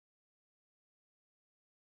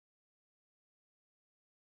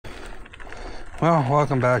Well,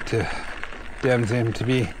 welcome back to Devon's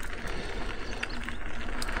MTB.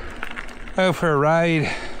 Out for a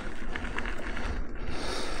ride.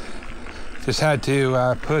 Just had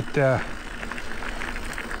to put 2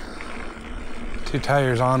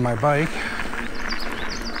 tires on my bike.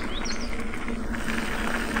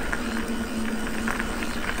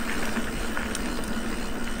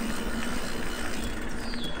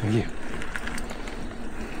 Thank you.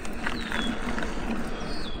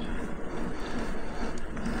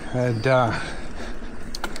 And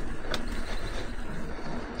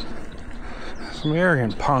some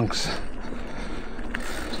arrogant punks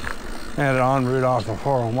had it en route off the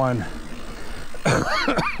 401.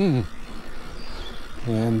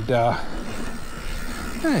 And I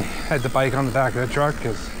had the bike on the back of the truck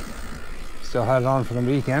because still had it on for the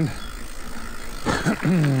weekend.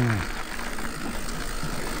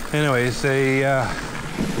 Anyways, they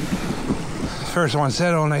first one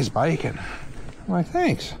said, "Oh, nice bike," and I'm like,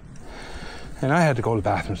 "Thanks." And I had to go to the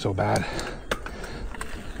bathroom so bad.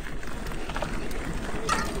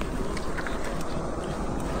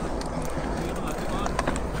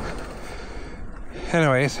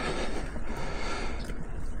 Anyways,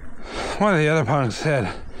 one of the other punks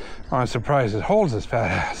said, "Oh, I'm surprised it holds this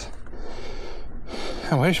fat ass."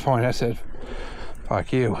 At which point I said,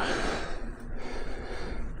 "Fuck you."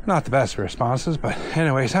 Not the best responses, but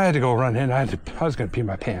anyways, I had to go run in. I was gonna pee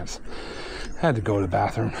my pants. I had to go to the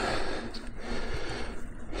bathroom.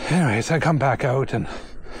 Anyways, I come back out and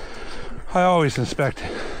I always inspect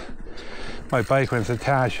my bike when it's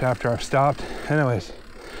attached after I've stopped. Anyways,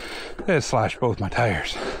 they had slashed both my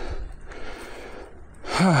tires.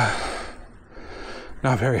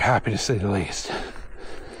 Not very happy to say the least.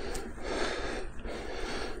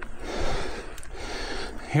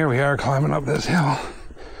 Here we are climbing up this hill.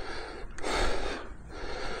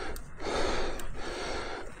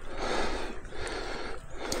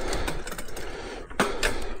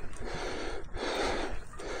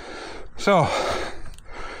 So,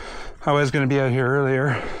 I was going to be out here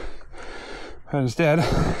earlier, but instead,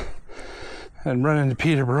 I'd run into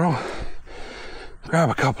Peterborough,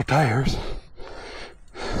 grab a couple tires,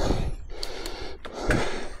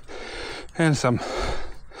 and some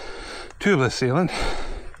tubeless sealant,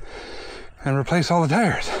 and replace all the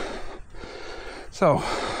tires. So,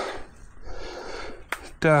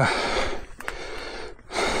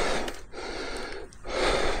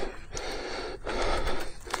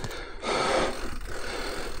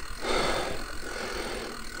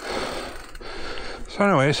 So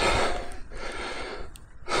anyways,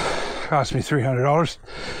 cost me $300.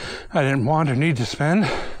 I didn't want or need to spend,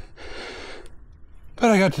 but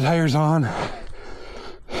I got the tires on,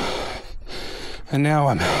 and now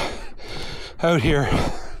I'm out here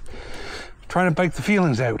trying to bike the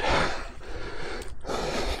feelings out.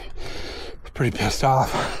 Pretty pissed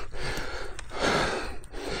off.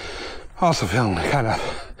 Also feeling kind of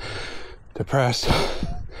depressed.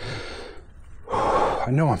 I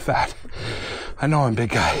know I'm fat. I know I'm a big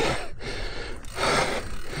guy.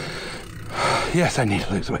 Yes, I need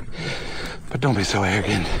to lose weight, but don't be so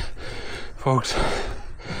arrogant, folks.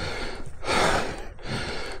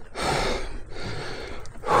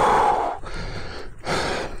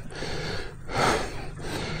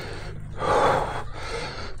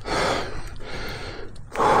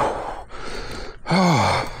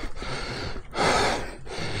 Oh.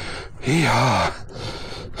 Yeah.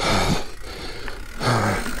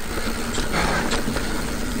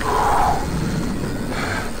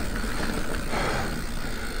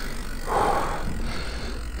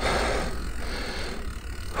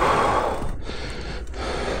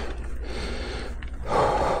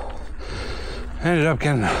 Ended up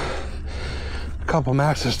getting a couple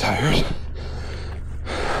Maxxis tires.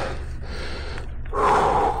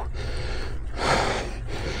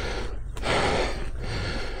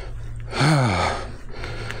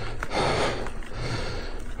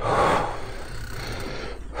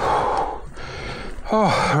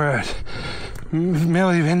 Oh, we're at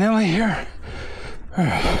Milli Vanilli here. All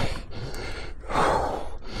right.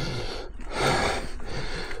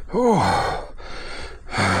 Oh.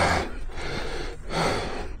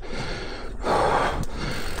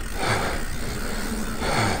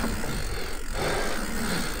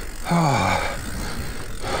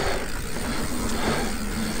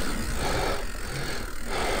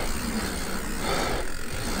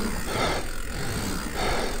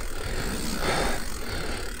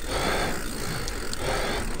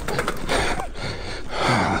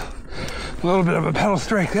 A little bit of a pedal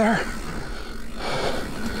strike there.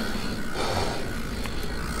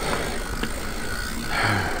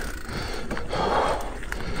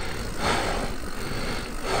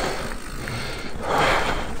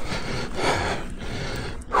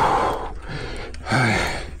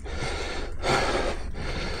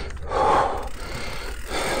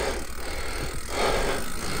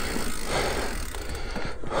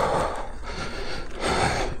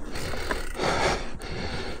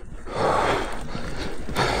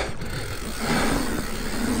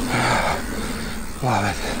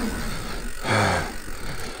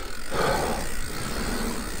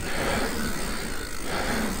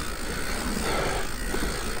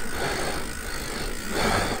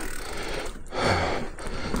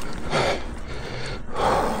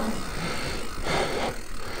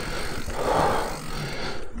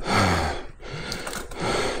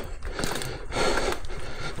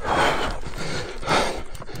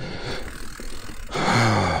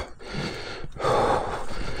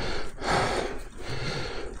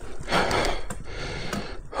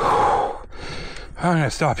 I'm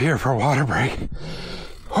gonna stop here for a water break.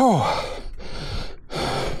 Oh.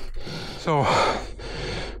 So,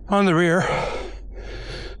 on the rear,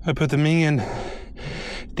 I put the Minion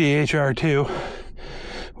DHR2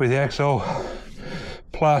 with the XO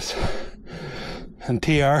Plus and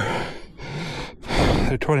TR.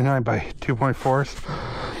 They're 29 by 2.4s.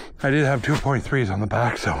 I did have 2.3s on the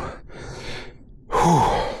back, so. Whew.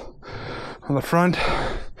 On the front,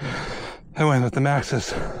 I went with the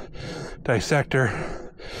Maxxis Dissector,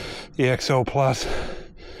 the XO Plus,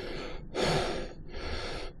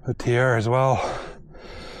 the TR as well,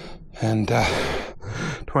 and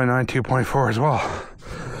 29 2.4 as well,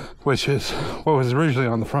 which is what was originally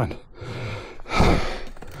on the front.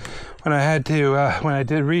 When I had to, when I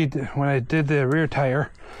did the rear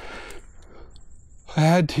tire, I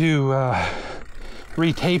had to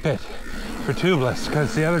retape it for tubeless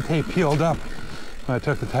because the other tape peeled up when I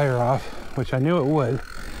took the tire off, which I knew it would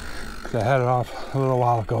because I had it off a little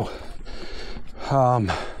while ago.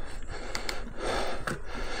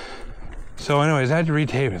 So anyways, I had to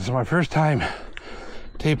retape it. It's my first time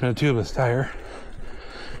taping a tubeless tire.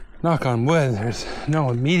 Knock on wood, there's no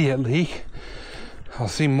immediate leak. I'll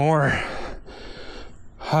see more.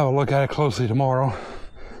 Have a look at it closely tomorrow.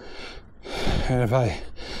 And if I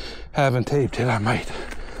haven't taped it, I might.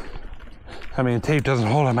 I mean, tape doesn't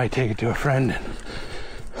hold, I might take it to a friend.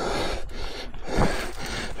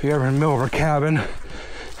 If you're ever in the middle of a cabin,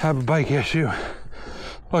 have a bike issue,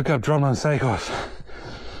 look up Drumlin Cycles.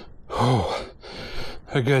 Oh,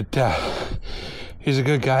 he's a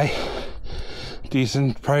good guy.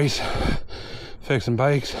 Decent price, fixing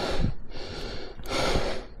bikes.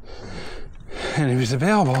 And if he's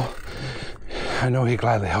available, I know he'd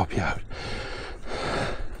gladly help you out.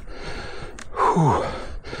 Whew.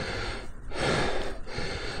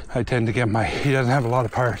 I tend to get he doesn't have a lot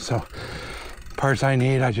of parts, so parts I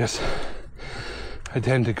need, I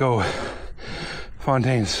tend to go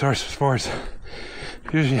Fontaine's Source of Sports.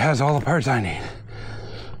 Usually has all the parts I need.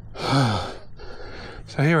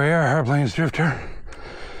 So here we are, Hard Plains Drifter.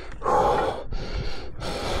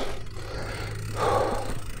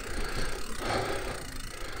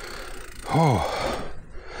 Oh.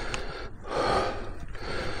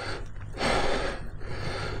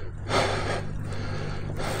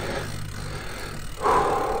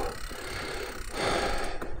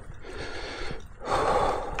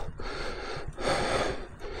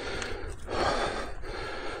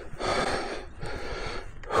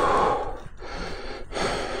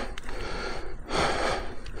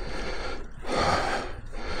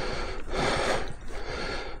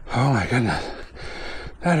 Oh my goodness,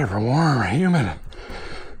 that ever warm or humid.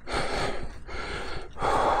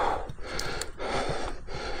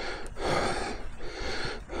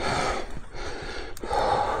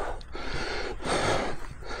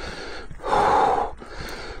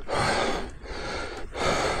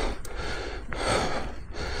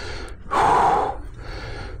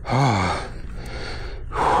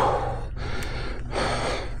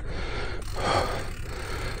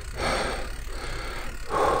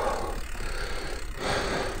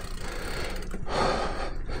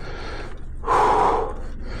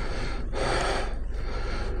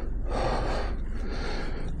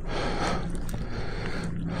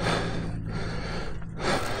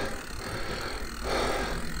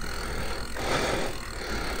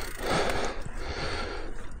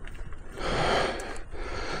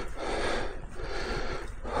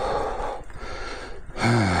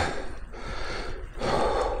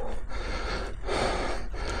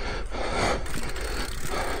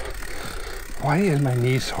 Why is my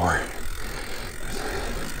knee sore?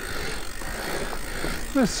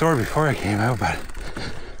 It was sore before I came out, but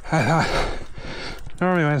I thought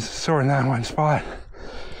normally when it's sore in that one spot,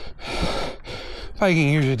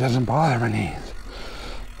 biking usually doesn't bother my knees.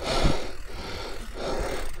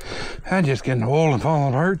 I'm just getting old and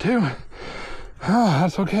falling apart too. Oh,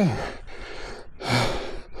 that's okay.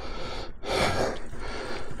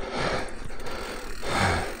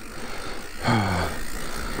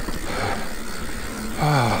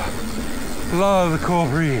 Love the cool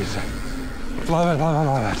breeze. Love it, love it,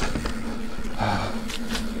 love it.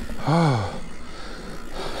 Oh.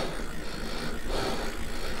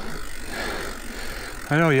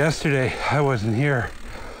 I know yesterday I wasn't here.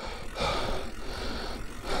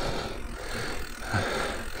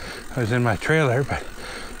 I was in my trailer, but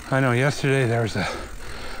I know yesterday there was a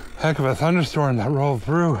heck of a thunderstorm that rolled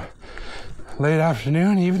through late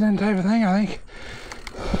afternoon, evening type of thing, I think.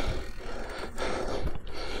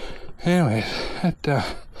 Anyways, I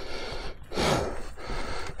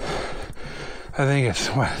think it's,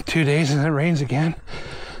 2 days and it rains again?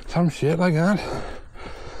 Some shit like that.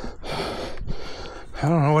 I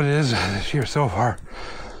don't know what it is this year so far.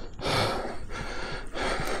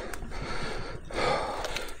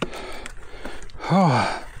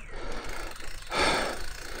 Oh.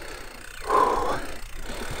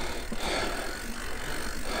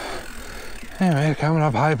 Anyway, coming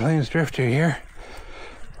up High Plains Drifter here.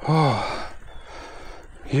 Oh,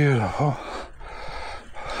 beautiful.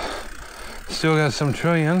 Still got some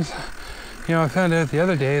trillions. You know, I found out the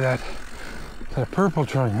other day that the purple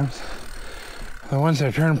trillions, the ones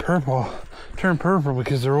that turn purple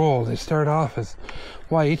because they're old. They start off as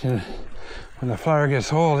white, and when the flower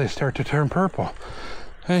gets old, they start to turn purple.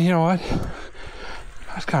 And you know what?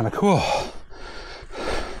 That's kind of cool.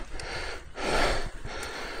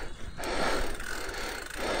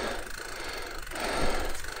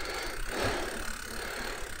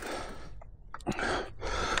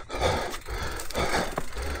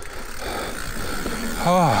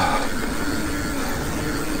 Oh.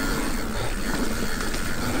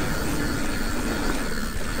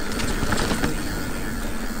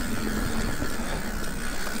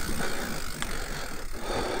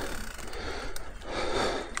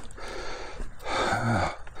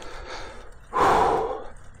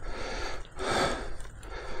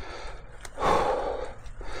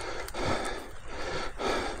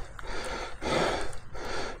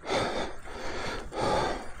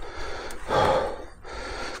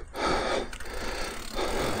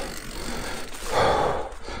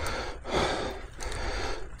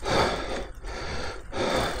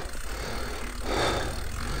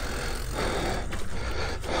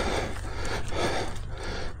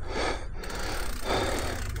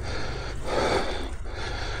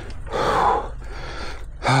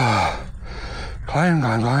 Climb.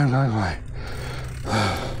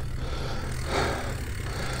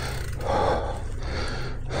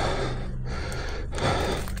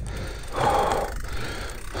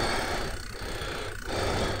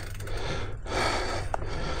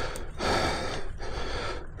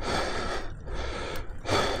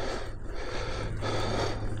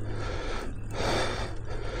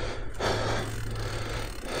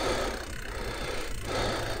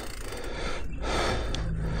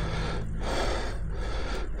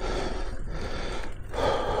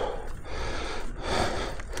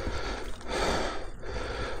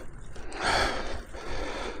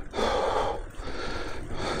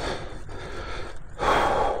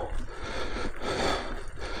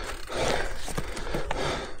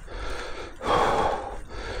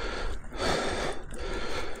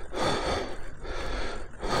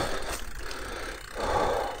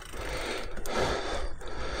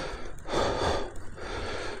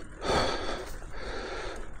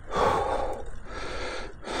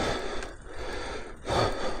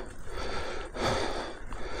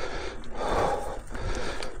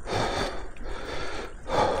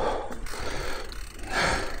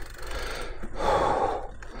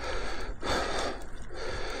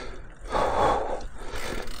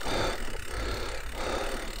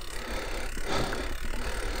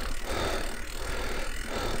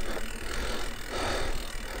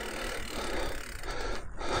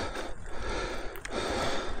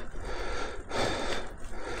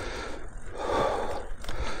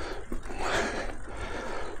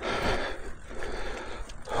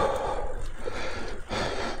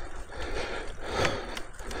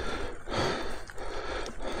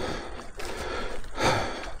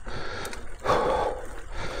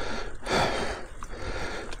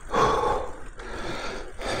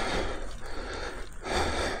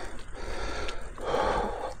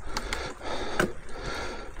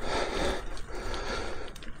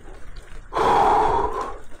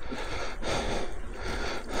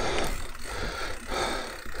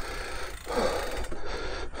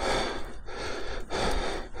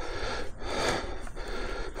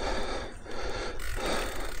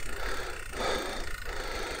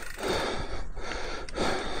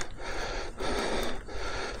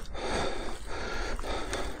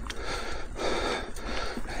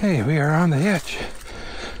 Hey, we are on the hitch.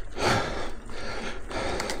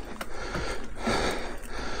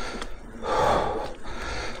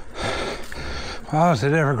 Wow, has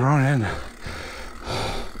it ever grown in?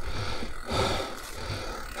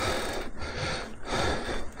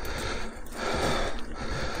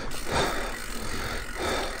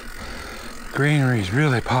 Greenery is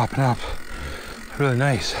really popping up. Really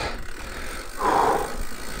nice.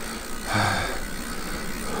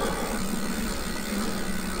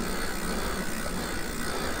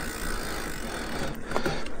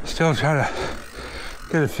 Still trying to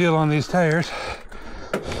get a feel on these tires.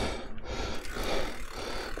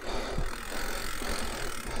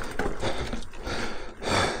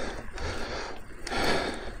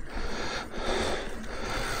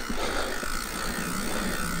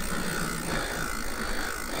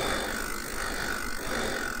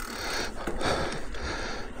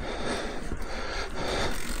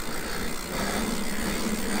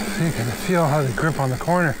 So you can feel how they grip on the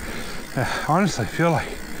corner. Honestly, I feel like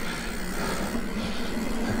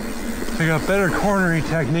they got better cornering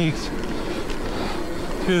techniques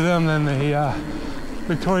to them than the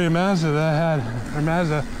Victoria Mazda that I had, or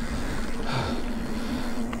Mazda.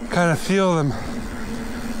 Kind of feel them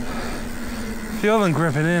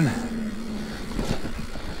gripping in.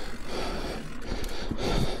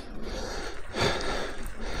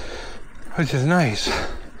 Which is nice.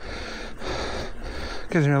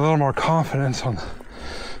 Gives me a little more confidence on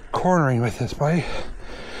cornering with this bike.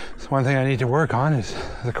 So one thing I need to work on is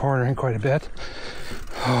the cornering quite a bit.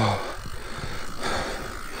 Oh.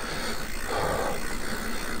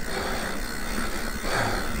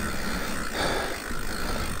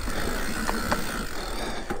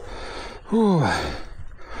 Ooh.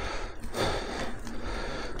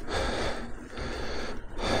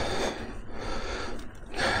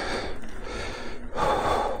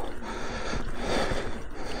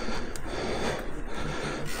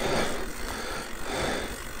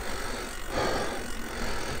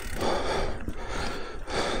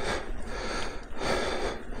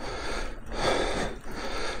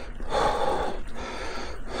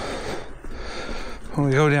 When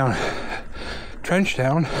we go down trench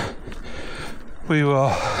down, we will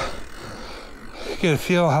get a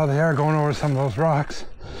feel how they are going over some of those rocks.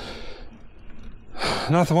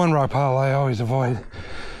 Not the one rock pile I always avoid,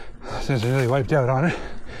 since I really wiped out on it,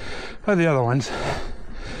 but the other ones.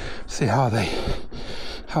 See how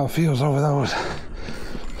it feels over those.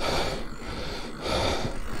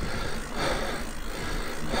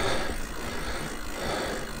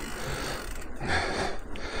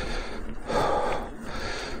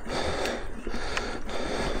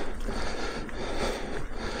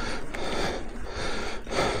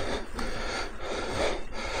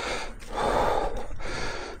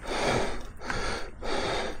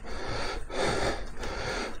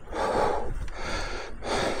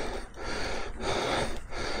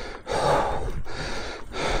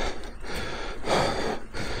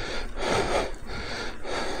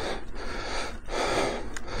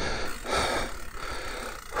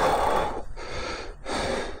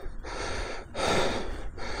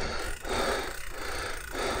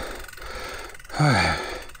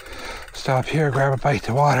 Stop here, grab a bite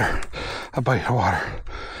of water,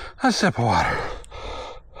 a sip of water.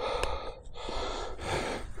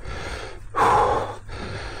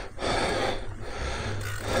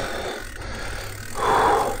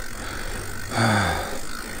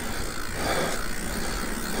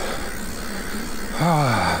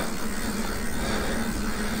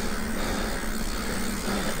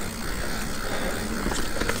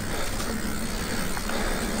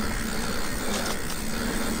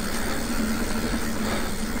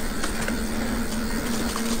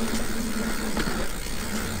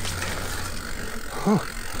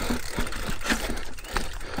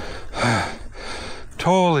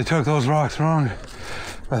 Totally took those rocks wrong,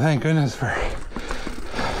 but thank goodness for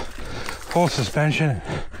full suspension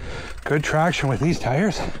and good traction with these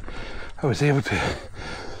tires. I was able to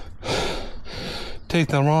take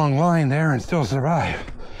the wrong line there and still survive.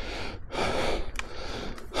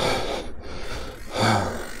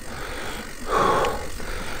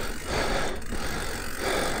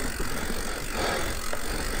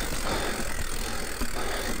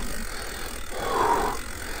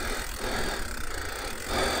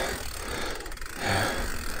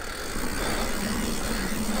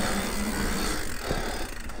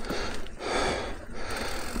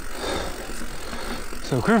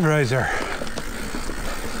 So group rides are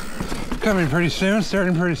coming pretty soon,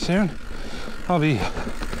 starting pretty soon. I'll be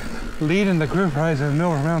leading the group rides at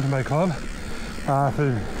Milford Mountain Bike Club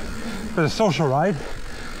for the social ride,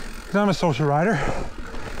 because I'm a social rider.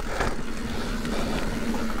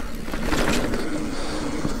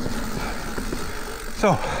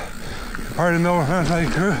 So, part of the Milford Mountain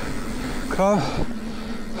Bike Club.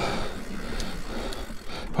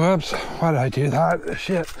 Whoops, why did I do that?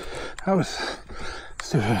 Shit, that was a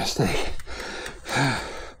stupid mistake.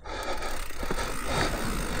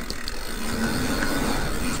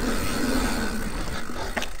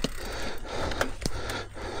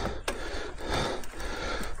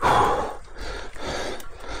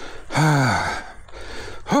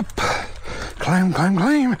 Hoop, climb, climb,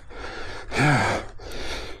 climb. Yeah.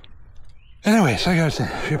 Anyways, like I was saying,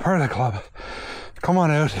 if you're part of the club, come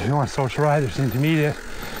on out if you want social ride. There's intermediate,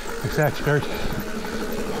 there's expert,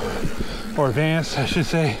 or advanced, I should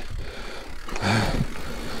say.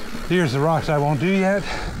 Here's the rocks I won't do yet.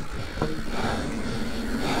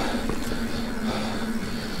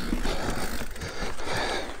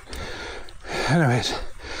 Anyways,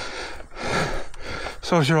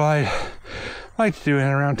 social ride, like to do it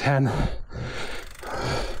around 10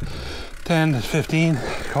 to 15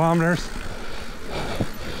 kilometers.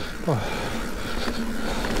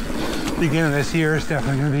 Beginning of this year is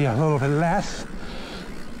definitely going to be a little bit less.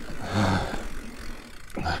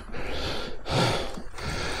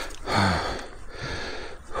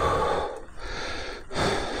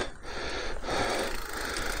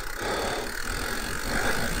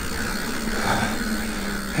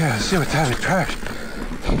 Yeah, let's see what type of track.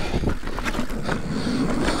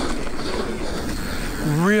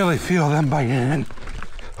 Really feel them biting in.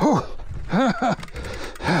 All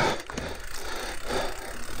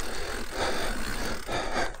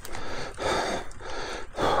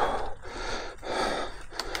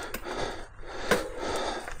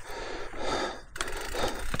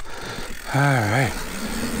right.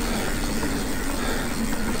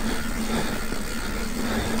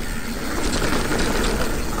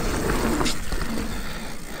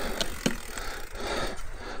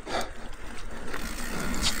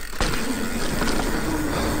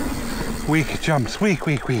 Weak jumps, weak.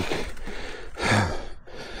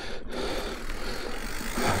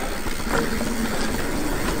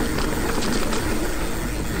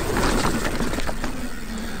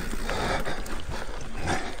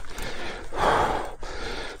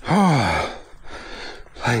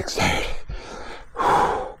 Legs tired.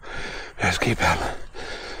 Just keep paddling.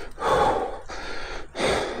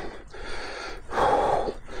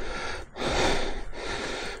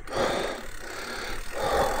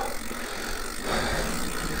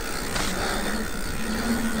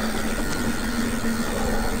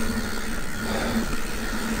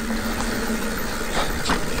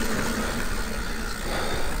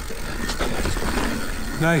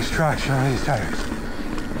 Nice traction on these tires.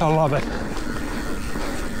 I love it.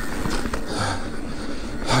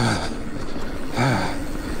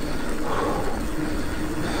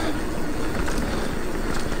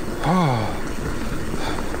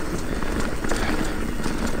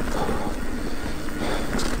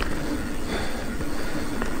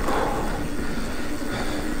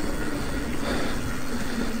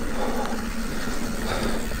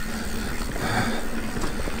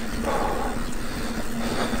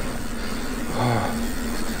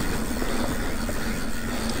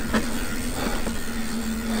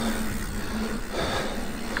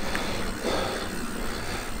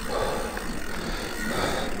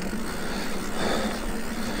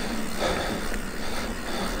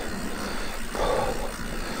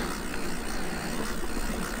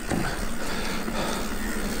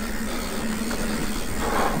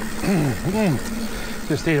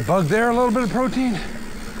 Just ate a bug there, a little bit of protein.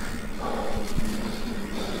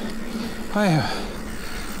 I am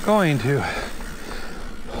going to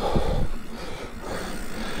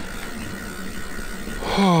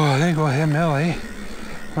I think we'll hit Millie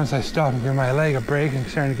once I stop and give my leg a break. I'm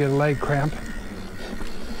starting to get a leg cramp.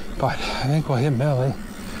 But I think we'll hit Millie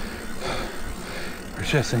for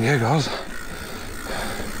shits and giggles.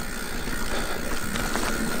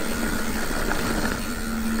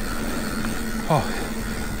 Oh,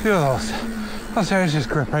 feel those. Those tires just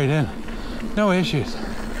grip right in. No issues.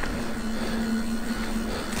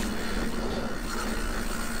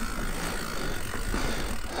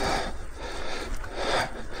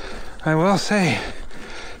 I will say,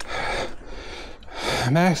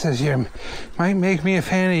 Max says you might make me a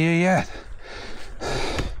fan of you yet.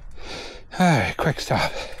 Alright, quick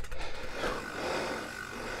stop.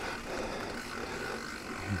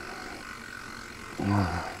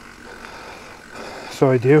 So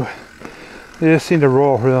I do. They just seem to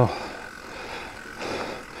roll real.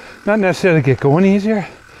 Not necessarily get going easier.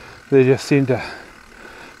 They just seem to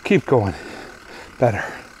keep going better.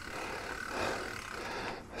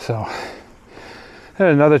 So, had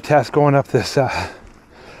another test going up this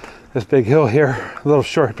this big hill here. A little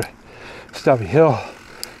short but stubby hill.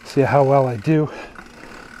 See how well I do.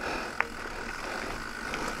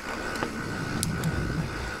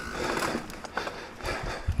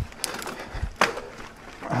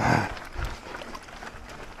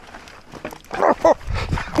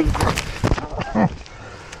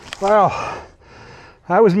 Well,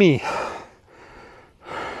 that was me.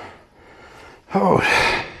 Oh,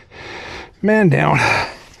 man down.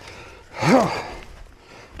 Oh.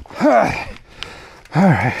 All right.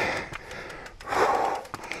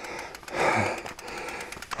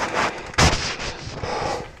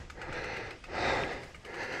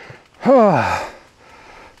 Oh,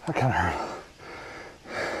 that kind of hurt.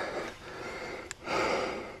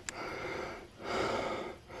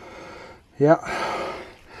 Yeah.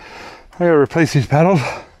 I gotta replace these pedals.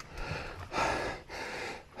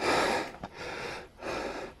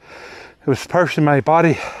 It was partially my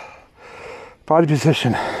body body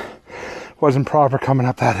position wasn't proper coming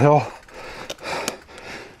up that hill.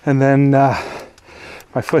 And then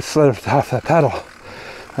my foot slid off that pedal.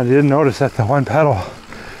 I didn't notice that the one pedal,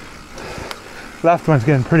 left one's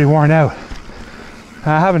getting pretty worn out.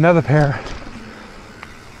 And I have another pair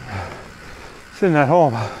sitting at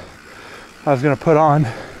home I was gonna put on.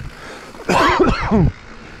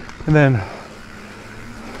 And then,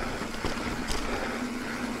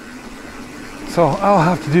 so I'll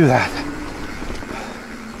have to do that.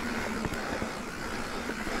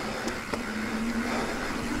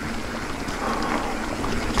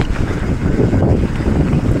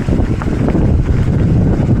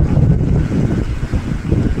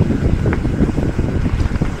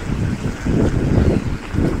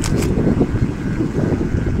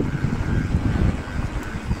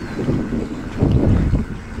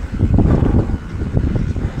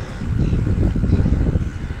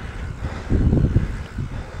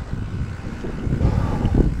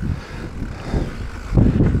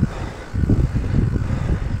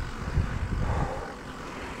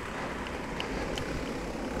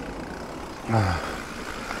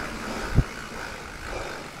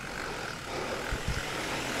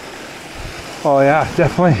 Oh yeah,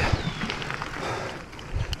 definitely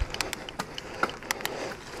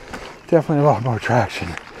a lot more traction.